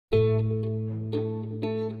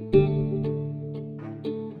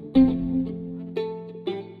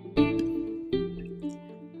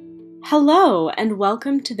Hello, and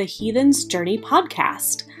welcome to the Heathen's Journey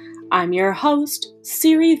podcast. I'm your host,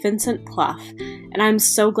 Siri Vincent Plough, and I'm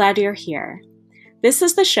so glad you're here. This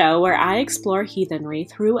is the show where I explore heathenry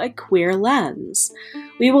through a queer lens.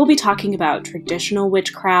 We will be talking about traditional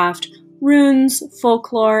witchcraft, runes,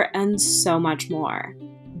 folklore, and so much more.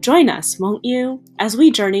 Join us, won't you, as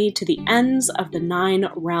we journey to the ends of the 9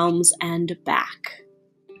 realms and back.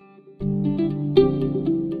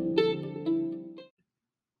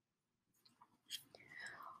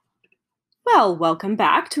 Well, welcome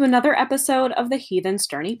back to another episode of the Heathen's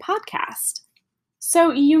Journey podcast.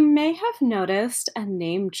 So you may have noticed a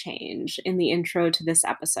name change in the intro to this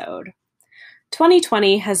episode.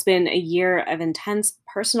 2020 has been a year of intense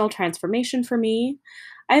personal transformation for me.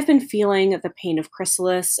 I've been feeling the pain of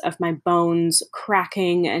chrysalis, of my bones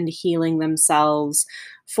cracking and healing themselves,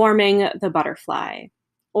 forming the butterfly,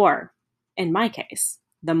 or, in my case,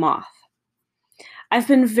 the moth. I've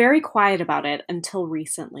been very quiet about it until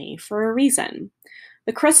recently, for a reason.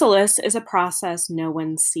 The chrysalis is a process no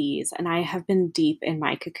one sees, and I have been deep in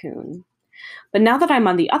my cocoon. But now that I'm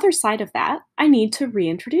on the other side of that, I need to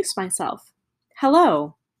reintroduce myself.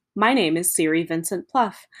 Hello, my name is Siri Vincent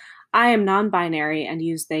Plough. I am non-binary and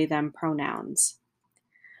use they/them pronouns.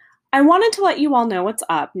 I wanted to let you all know what's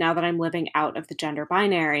up now that I'm living out of the gender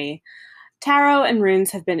binary. Tarot and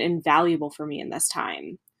runes have been invaluable for me in this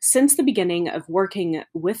time. Since the beginning of working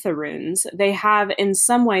with the runes, they have in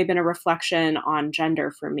some way been a reflection on gender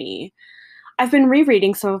for me. I've been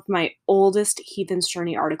rereading some of my oldest Heathen's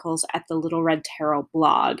Journey articles at the Little Red Tarot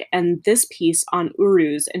blog, and this piece on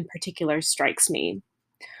Uruz in particular strikes me.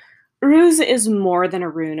 Uruz is more than a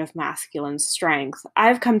rune of masculine strength.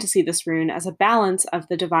 I've come to see this rune as a balance of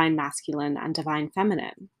the divine masculine and divine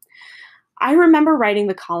feminine. I remember writing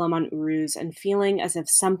the column on Uruz and feeling as if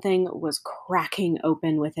something was cracking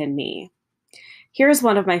open within me. Here's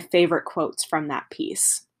one of my favorite quotes from that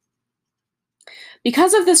piece.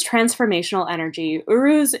 Because of this transformational energy,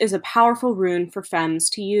 Uruz is a powerful rune for femmes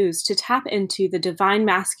to use to tap into the divine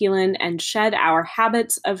masculine and shed our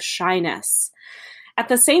habits of shyness. At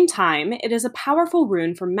the same time, it is a powerful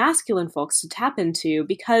rune for masculine folks to tap into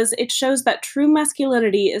because it shows that true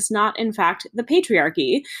masculinity is not, in fact, the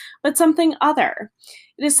patriarchy, but something other.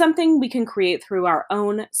 It is something we can create through our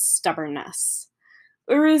own stubbornness.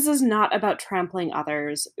 Uruz is not about trampling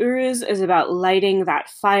others. Uruz is about lighting that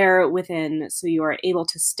fire within so you are able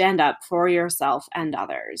to stand up for yourself and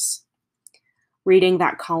others. Reading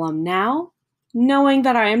that column now, knowing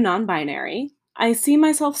that I am non-binary, I see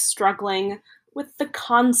myself struggling with the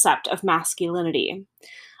concept of masculinity.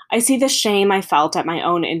 I see the shame I felt at my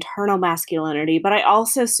own internal masculinity, but I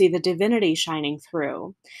also see the divinity shining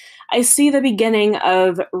through. I see the beginning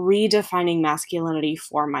of redefining masculinity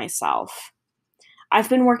for myself. I've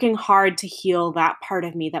been working hard to heal that part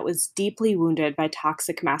of me that was deeply wounded by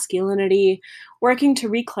toxic masculinity, working to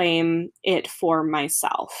reclaim it for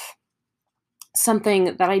myself.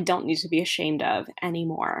 Something that I don't need to be ashamed of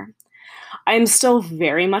anymore. I am still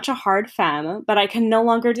very much a hard femme, but I can no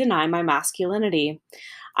longer deny my masculinity.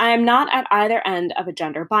 I am not at either end of a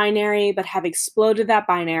gender binary, but have exploded that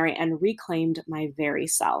binary and reclaimed my very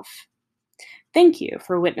self. Thank you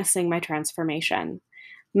for witnessing my transformation.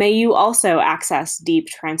 May you also access deep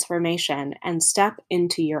transformation and step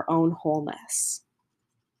into your own wholeness.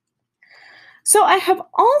 So I have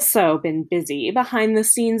also been busy behind the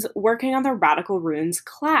scenes working on the Radical Runes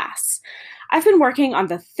class. I've been working on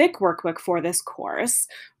the thick workbook for this course,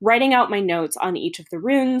 writing out my notes on each of the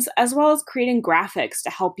runes, as well as creating graphics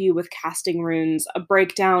to help you with casting runes, a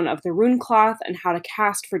breakdown of the rune cloth and how to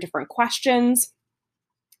cast for different questions,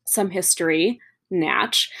 some history,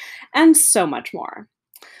 natch, and so much more.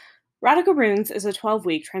 Radical Runes is a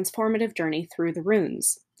 12-week transformative journey through the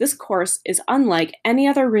runes. This course is unlike any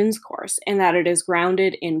other runes course in that it is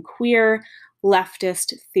grounded in queer,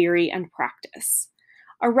 leftist theory and practice.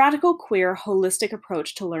 A radical, queer, holistic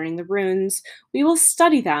approach to learning the runes, we will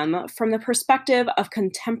study them from the perspective of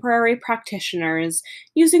contemporary practitioners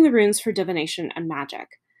using the runes for divination and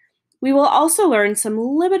magic. We will also learn some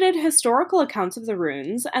limited historical accounts of the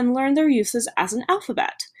runes and learn their uses as an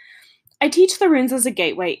alphabet. I teach the runes as a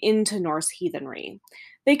gateway into Norse heathenry.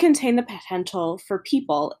 They contain the potential for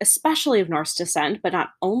people, especially of Norse descent, but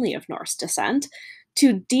not only of Norse descent,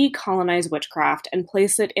 to decolonize witchcraft and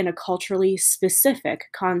place it in a culturally specific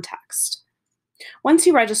context. Once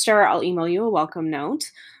you register, I'll email you a welcome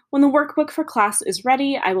note. When the workbook for class is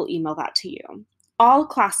ready, I will email that to you. All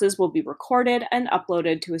classes will be recorded and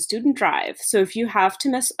uploaded to a student drive, so if you have to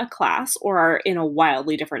miss a class or are in a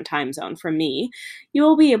wildly different time zone from me, you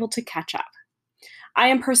will be able to catch up. I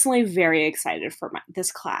am personally very excited for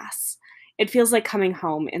this class. It feels like coming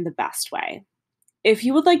home in the best way. If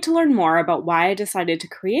you would like to learn more about why I decided to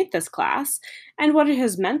create this class and what it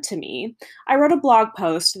has meant to me, I wrote a blog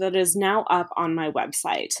post that is now up on my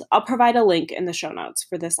website. I'll provide a link in the show notes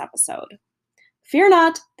for this episode. Fear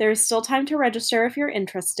not, there is still time to register if you're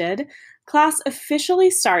interested. Class officially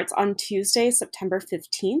starts on Tuesday, September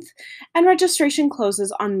 15th, and registration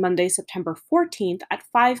closes on Monday, September 14th at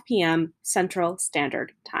 5 p.m. Central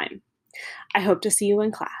Standard Time. I hope to see you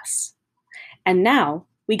in class. And now,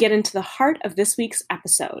 we get into the heart of this week's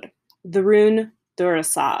episode, the rune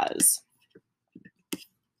Thurisaz.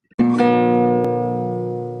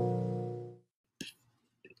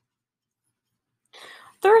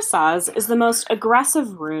 Thurisaz is the most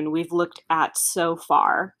aggressive rune we've looked at so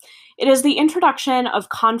far. It is the introduction of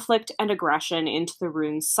conflict and aggression into the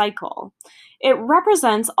rune cycle. It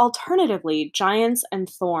represents, alternatively, giants and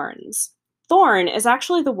thorns. Thorn is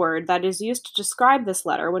actually the word that is used to describe this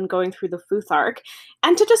letter when going through the futhark,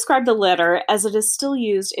 and to describe the letter as it is still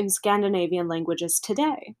used in Scandinavian languages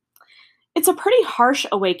today. It's a pretty harsh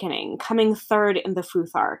awakening, coming third in the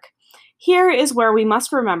futhark. Here is where we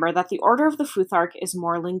must remember that the order of the futhark is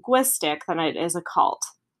more linguistic than it is occult,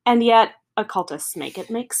 and yet occultists make it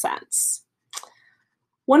make sense.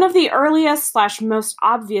 One of the earliest / most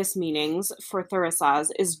obvious meanings for Thurisaz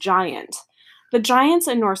is giant. The giants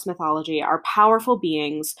in Norse mythology are powerful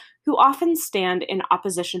beings who often stand in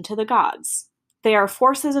opposition to the gods. They are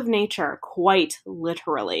forces of nature, quite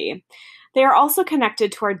literally. They are also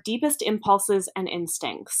connected to our deepest impulses and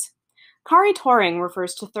instincts. Kari Toring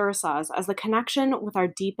refers to Thurisaz as the connection with our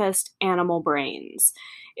deepest animal brains.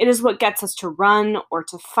 It is what gets us to run or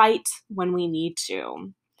to fight when we need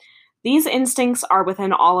to. These instincts are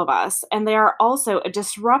within all of us, and they are also a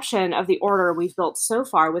disruption of the order we've built so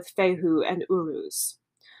far with Fehu and Uruz.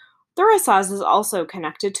 Thurisaz is also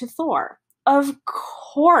connected to Thor. Of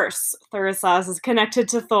course, Thurisaz is connected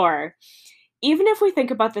to Thor. Even if we think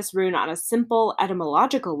about this rune on a simple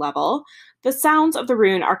etymological level, the sounds of the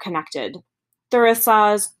rune are connected.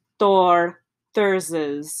 Thurisaz, Thor,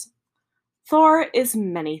 Thursaz. Thor is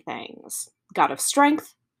many things. God of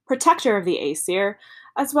strength, protector of the Aesir,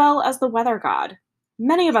 as well as the weather god.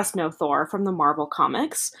 Many of us know Thor from the Marvel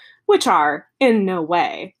comics, which are, in no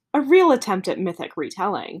way, a real attempt at mythic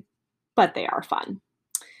retelling, but they are fun.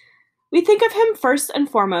 We think of him first and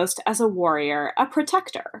foremost as a warrior, a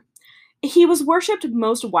protector. He was worshipped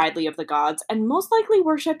most widely of the gods, and most likely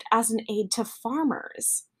worshipped as an aid to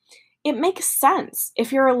farmers. It makes sense.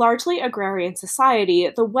 If you're a largely agrarian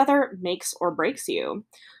society, the weather makes or breaks you.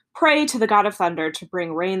 Pray to the god of thunder to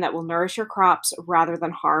bring rain that will nourish your crops rather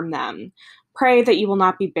than harm them. Pray that you will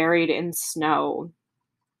not be buried in snow.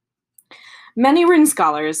 Many rune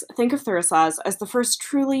scholars think of Thurisaz as the first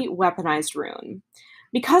truly weaponized rune.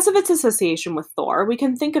 Because of its association with Thor, we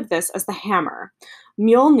can think of this as the hammer.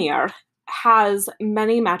 Mjolnir has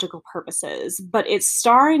many magical purposes, but its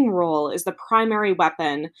starring role is the primary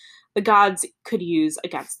weapon the gods could use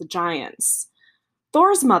against the giants.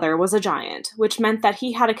 Thor's mother was a giant, which meant that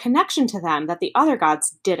he had a connection to them that the other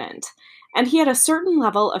gods didn't, and he had a certain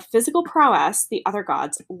level of physical prowess the other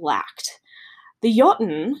gods lacked. The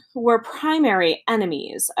Jotun were primary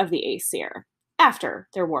enemies of the Aesir, after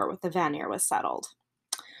their war with the Vanir was settled.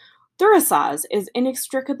 Thurisaz is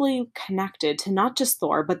inextricably connected to not just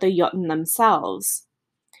Thor, but the Jotun themselves.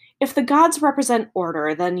 If the gods represent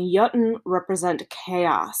order, then Jotun represent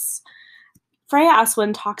chaos. Freya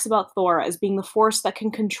Aswin talks about Thor as being the force that can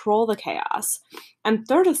control the chaos, and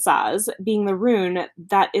Thurisaz being the rune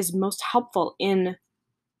that is most helpful in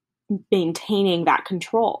maintaining that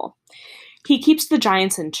control. He keeps the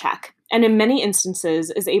giants in check, and in many instances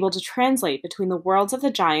is able to translate between the worlds of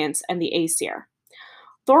the giants and the Aesir.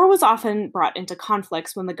 Thor was often brought into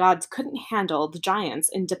conflicts when the gods couldn't handle the giants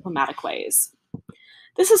in diplomatic ways.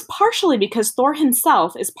 This is partially because Thor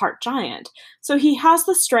himself is part giant, so he has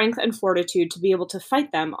the strength and fortitude to be able to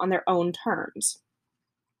fight them on their own terms.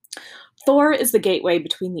 Thor is the gateway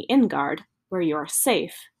between the Ingard, where you are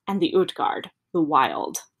safe, and the Utgard, the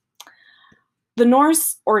wild. The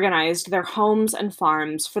Norse organized their homes and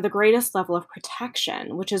farms for the greatest level of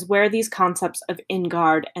protection, which is where these concepts of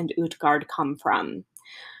Ingard and Utgard come from.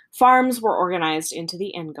 Farms were organized into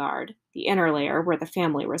the Ingard, the inner layer where the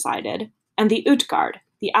family resided, and the Utgard,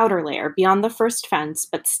 the outer layer beyond the first fence,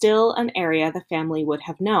 but still an area the family would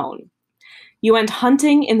have known. You went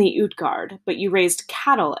hunting in the Utgard, but you raised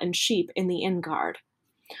cattle and sheep in the Ingard.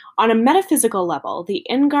 On a metaphysical level, the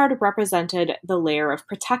Ingard represented the layer of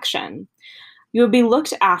protection. You would be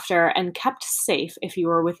looked after and kept safe if you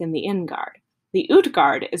were within the Ingard. The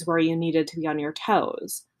Utgard is where you needed to be on your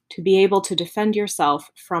toes, to be able to defend yourself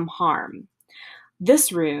from harm.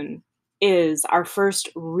 This rune is our first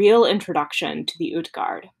real introduction to the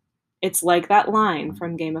Utgard. It's like that line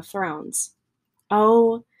from Game of Thrones.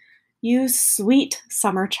 Oh, you sweet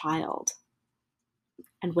summer child.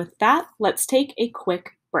 And with that, let's take a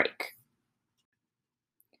quick break.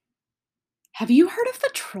 Have you heard of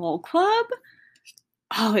the Troll Club?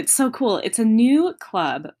 Oh, it's so cool. It's a new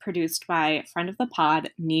club produced by a friend of the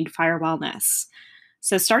pod, Needfire Wellness.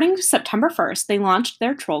 So starting September 1st, they launched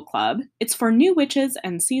their Troll Club. It's for new witches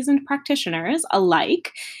and seasoned practitioners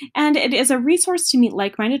alike, and it is a resource to meet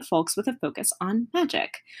like-minded folks with a focus on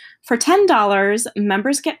magic. For $10,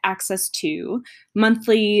 members get access to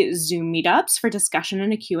monthly Zoom meetups for discussion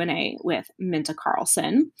and a Q&A with Minta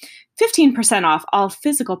Carlson, 15% off all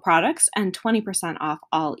physical products and 20% off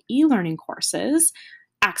all e-learning courses,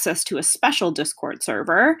 access to a special Discord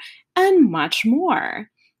server, and much more.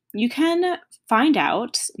 You can find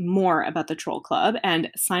out more about the Troll Club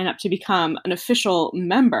and sign up to become an official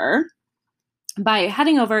member by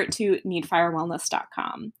heading over to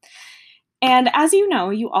needfirewellness.com. And as you know,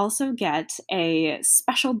 you also get a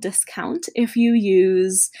special discount if you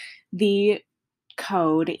use the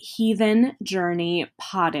code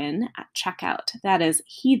HeathenJourneyPodden at checkout. That is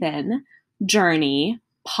Heathen Journey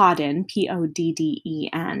Podden,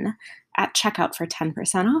 Podden, at checkout for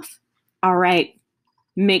 10% off. All right.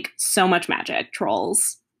 Make so much magic,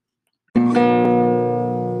 trolls. And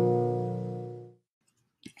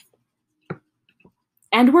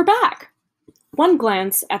we're back. One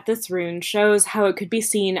glance at this rune shows how it could be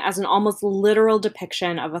seen as an almost literal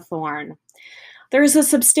depiction of a thorn. There is a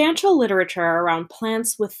substantial literature around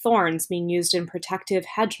plants with thorns being used in protective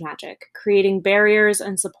hedge magic, creating barriers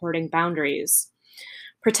and supporting boundaries,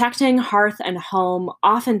 protecting hearth and home,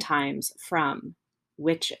 oftentimes from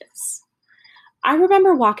witches. I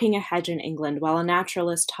remember walking a hedge in England while a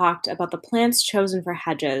naturalist talked about the plants chosen for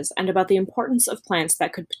hedges and about the importance of plants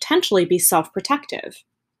that could potentially be self-protective.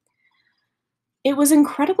 It was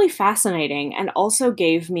incredibly fascinating and also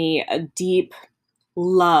gave me a deep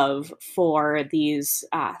love for these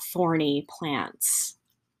thorny plants.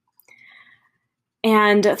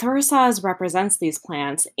 And Thurisaz represents these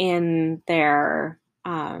plants in their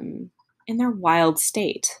wild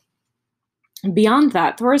state. Beyond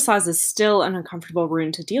that, Thurisaz is still an uncomfortable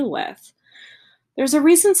rune to deal with. There's a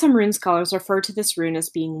reason some rune scholars refer to this rune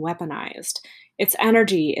as being weaponized. Its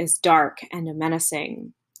energy is dark and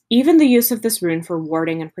menacing. Even the use of this rune for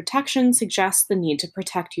warding and protection suggests the need to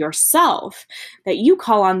protect yourself, that you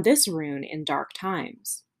call on this rune in dark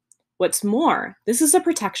times. What's more, this is a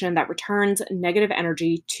protection that returns negative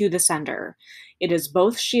energy to the sender. It is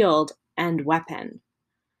both shield and weapon,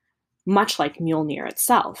 much like Mjolnir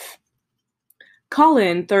itself. Call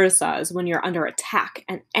in Thurisaz when you're under attack,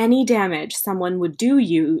 and any damage someone would do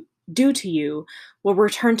to you will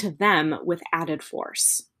return to them with added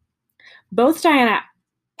force. Both Diana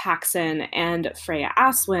Paxson and Freya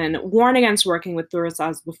Aswin warn against working with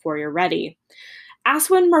Thurisaz before you're ready.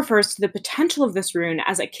 Aswin refers to the potential of this rune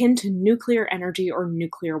as akin to nuclear energy or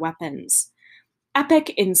nuclear weapons.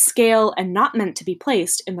 Epic in scale and not meant to be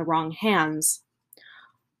placed in the wrong hands.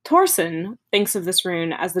 Thorson thinks of this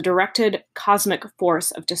rune as the directed cosmic force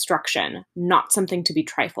of destruction, not something to be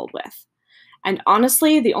trifled with. And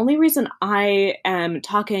honestly, the only reason I am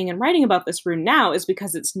talking and writing about this rune now is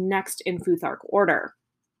because it's next in futhark order.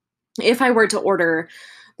 If I were to order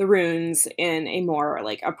the runes in a more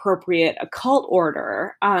appropriate occult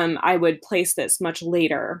order, I would place this much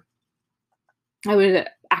later. I would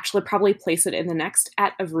actually probably place it in the next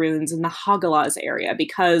Et of Runes in the Hagalaz area,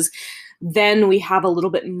 because then we have a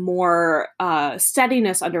little bit more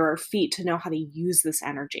steadiness under our feet to know how to use this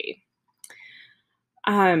energy.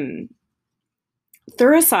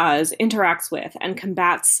 Thurisaz interacts with and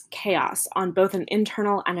combats chaos on both an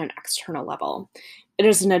internal and an external level. It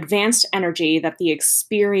is an advanced energy that the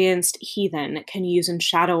experienced heathen can use in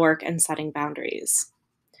shadow work and setting boundaries.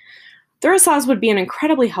 Thurisaz would be an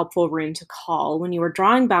incredibly helpful rune to call when you are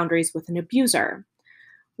drawing boundaries with an abuser.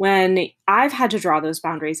 When I've had to draw those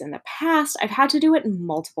boundaries in the past, I've had to do it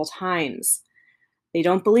multiple times. They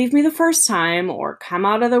don't believe me the first time or come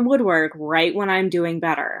out of the woodwork right when I'm doing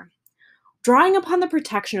better. Drawing upon the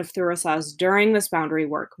protection of Thurisaz during this boundary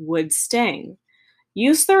work would sting.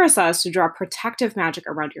 Use Thurisaz to draw protective magic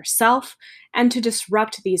around yourself and to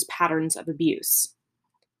disrupt these patterns of abuse.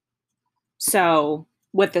 So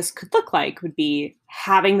what this could look like would be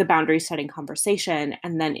having the boundary setting conversation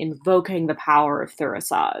and then invoking the power of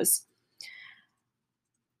Thurisaz.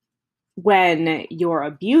 When your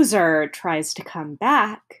abuser tries to come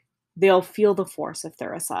back, they'll feel the force of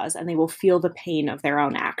Thurisaz and they will feel the pain of their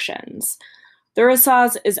own actions.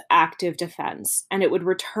 Thurisaz is active defense, and it would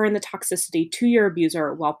return the toxicity to your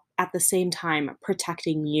abuser while at the same time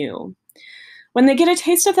protecting you. When they get a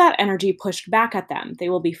taste of that energy pushed back at them, they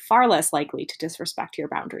will be far less likely to disrespect your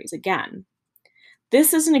boundaries again.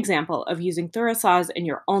 This is an example of using Thurisaz in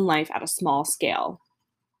your own life at a small scale.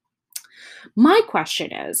 My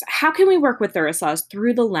question is, how can we work with Thurisaz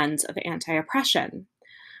through the lens of anti-oppression?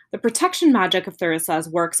 The protection magic of Thurisaz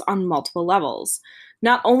works on multiple levels.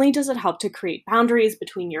 Not only does it help to create boundaries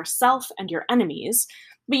between yourself and your enemies,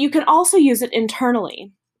 but you can also use it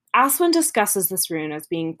internally. S1E9 discusses this rune as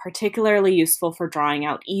being particularly useful for drawing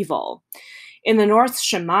out evil. In the Norse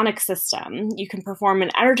shamanic system, you can perform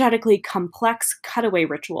an energetically complex cutaway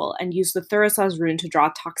ritual and use the Thurisaz rune to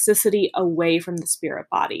draw toxicity away from the spirit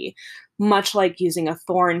body, much like using a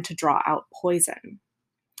thorn to draw out poison.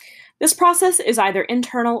 This process is either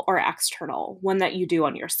internal or external, one that you do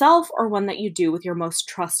on yourself or one that you do with your most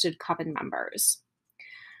trusted coven members.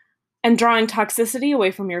 And drawing toxicity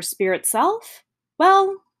away from your spirit self?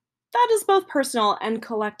 Well, that is both personal and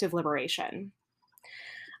collective liberation.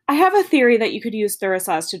 I have a theory that you could use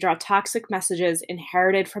Thurisaz to draw toxic messages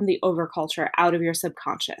inherited from the overculture out of your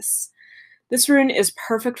subconscious. This rune is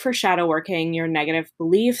perfect for shadow working your negative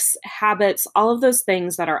beliefs, habits, all of those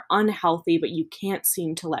things that are unhealthy but you can't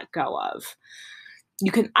seem to let go of.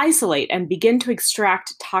 You can isolate and begin to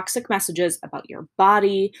extract toxic messages about your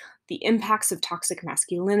body, the impacts of toxic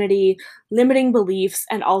masculinity, limiting beliefs,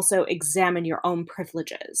 and also examine your own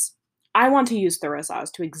privileges. I want to use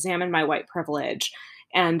Thurisaz to examine my white privilege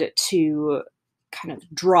and to kind of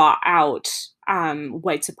draw out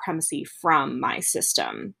white supremacy from my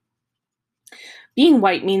system. Being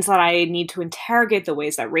white means that I need to interrogate the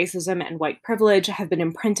ways that racism and white privilege have been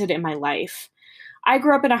imprinted in my life. I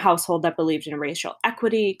grew up in a household that believed in racial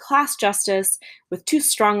equity, class justice, with two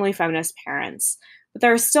strongly feminist parents. But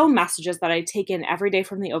there are still messages that I take in every day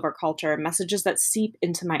from the overculture, messages that seep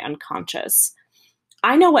into my unconscious.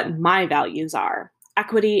 I know what my values are: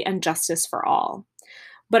 equity and justice for all.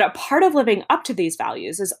 But a part of living up to these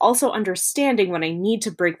values is also understanding when I need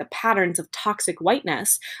to break the patterns of toxic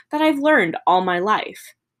whiteness that I've learned all my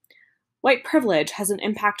life. White privilege has an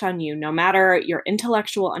impact on you no matter your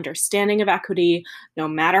intellectual understanding of equity, no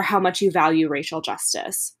matter how much you value racial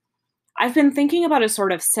justice. I've been thinking about a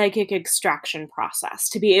sort of psychic extraction process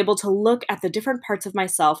to be able to look at the different parts of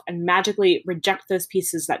myself and magically reject those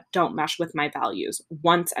pieces that don't mesh with my values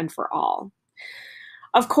once and for all.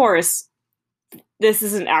 Of course, this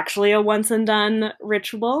isn't actually a once and done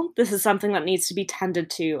ritual. This is something that needs to be tended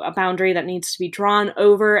to, a boundary that needs to be drawn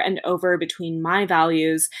over and over between my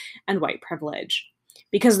values and white privilege.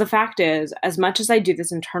 Because the fact is, as much as I do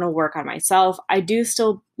this internal work on myself, I do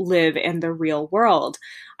still live in the real world.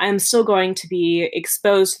 I am still going to be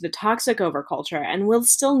exposed to the toxic overculture and will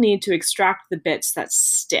still need to extract the bits that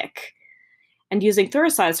stick. And using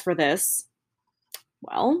Thurisaz for this,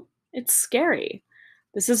 well, it's scary.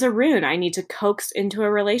 This is a rune I need to coax into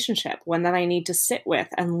a relationship, one that I need to sit with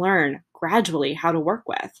and learn gradually how to work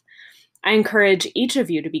with. I encourage each of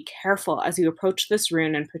you to be careful as you approach this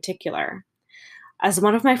rune in particular. As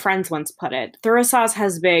one of my friends once put it, Thurisaz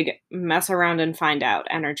has big mess around and find out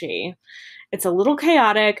energy. It's a little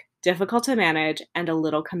chaotic, difficult to manage, and a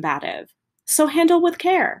little combative. So handle with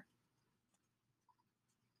care.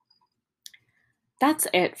 That's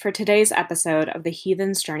it for today's episode of the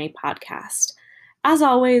Heathen's Journey podcast. As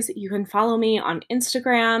always, you can follow me on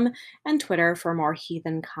Instagram and Twitter for more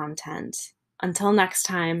heathen content. Until next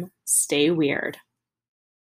time, stay weird.